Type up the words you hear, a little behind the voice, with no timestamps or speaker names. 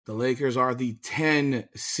The Lakers are the 10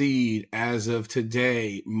 seed as of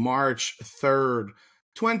today, March 3rd,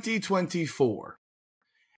 2024.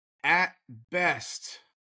 At best,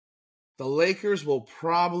 the Lakers will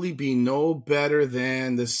probably be no better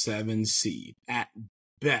than the 7 seed. At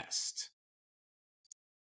best.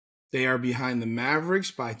 They are behind the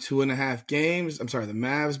Mavericks by 2.5 games. I'm sorry, the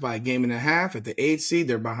Mavs by 1.5 games. At the 8 seed,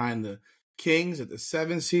 they're behind the Kings at the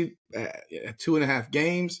 7 seed at 2.5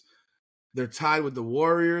 games. They're tied with the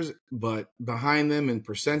Warriors, but behind them in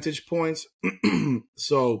percentage points.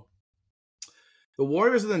 So the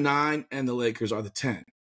Warriors are the 9 and the Lakers are the 10.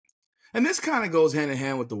 And this kind of goes hand in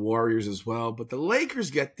hand with the Warriors as well. But the Lakers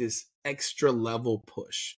get this extra level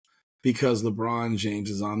push because LeBron James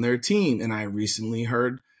is on their team. And I recently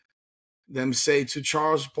heard them say to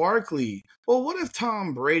Charles Barkley, well, what if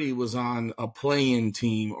Tom Brady was on a play-in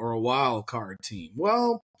team or a wild card team?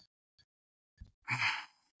 Well,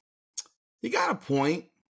 you got a point,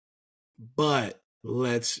 but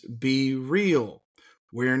let's be real.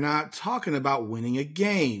 We're not talking about winning a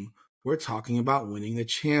game. We're talking about winning the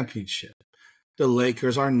championship. The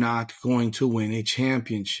Lakers are not going to win a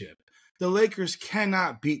championship. The Lakers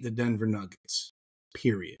cannot beat the Denver Nuggets,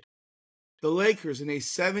 period. The Lakers in a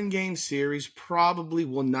 7-game series probably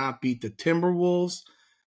will not beat the Timberwolves,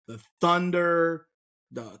 the Thunder,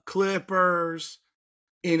 the Clippers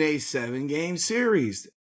in a 7-game series.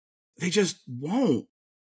 They just won't.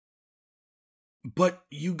 But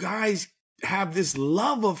you guys have this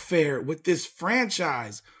love affair with this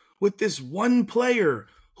franchise, with this one player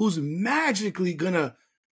who's magically going to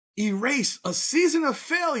erase a season of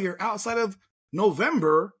failure outside of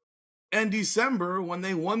November and December when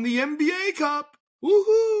they won the NBA Cup.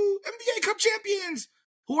 Woohoo! NBA Cup champions!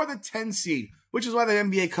 Who are the 10 seed? Which is why the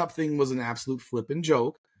NBA Cup thing was an absolute flippin'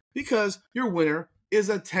 joke, because your winner is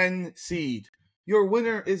a 10 seed. Your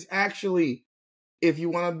winner is actually, if you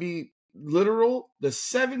want to be literal, the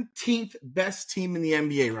 17th best team in the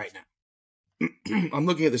NBA right now. I'm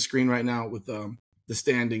looking at the screen right now with the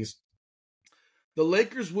standings. The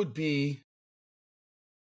Lakers would be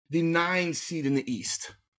the 9 seed in the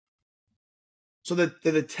East. So they're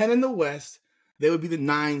the 10 in the West. They would be the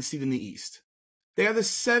 9 seed in the East. They are the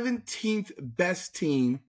 17th best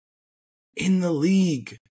team in the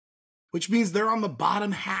league, which means they're on the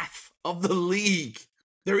bottom half of the league.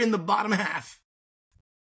 They're in the bottom half.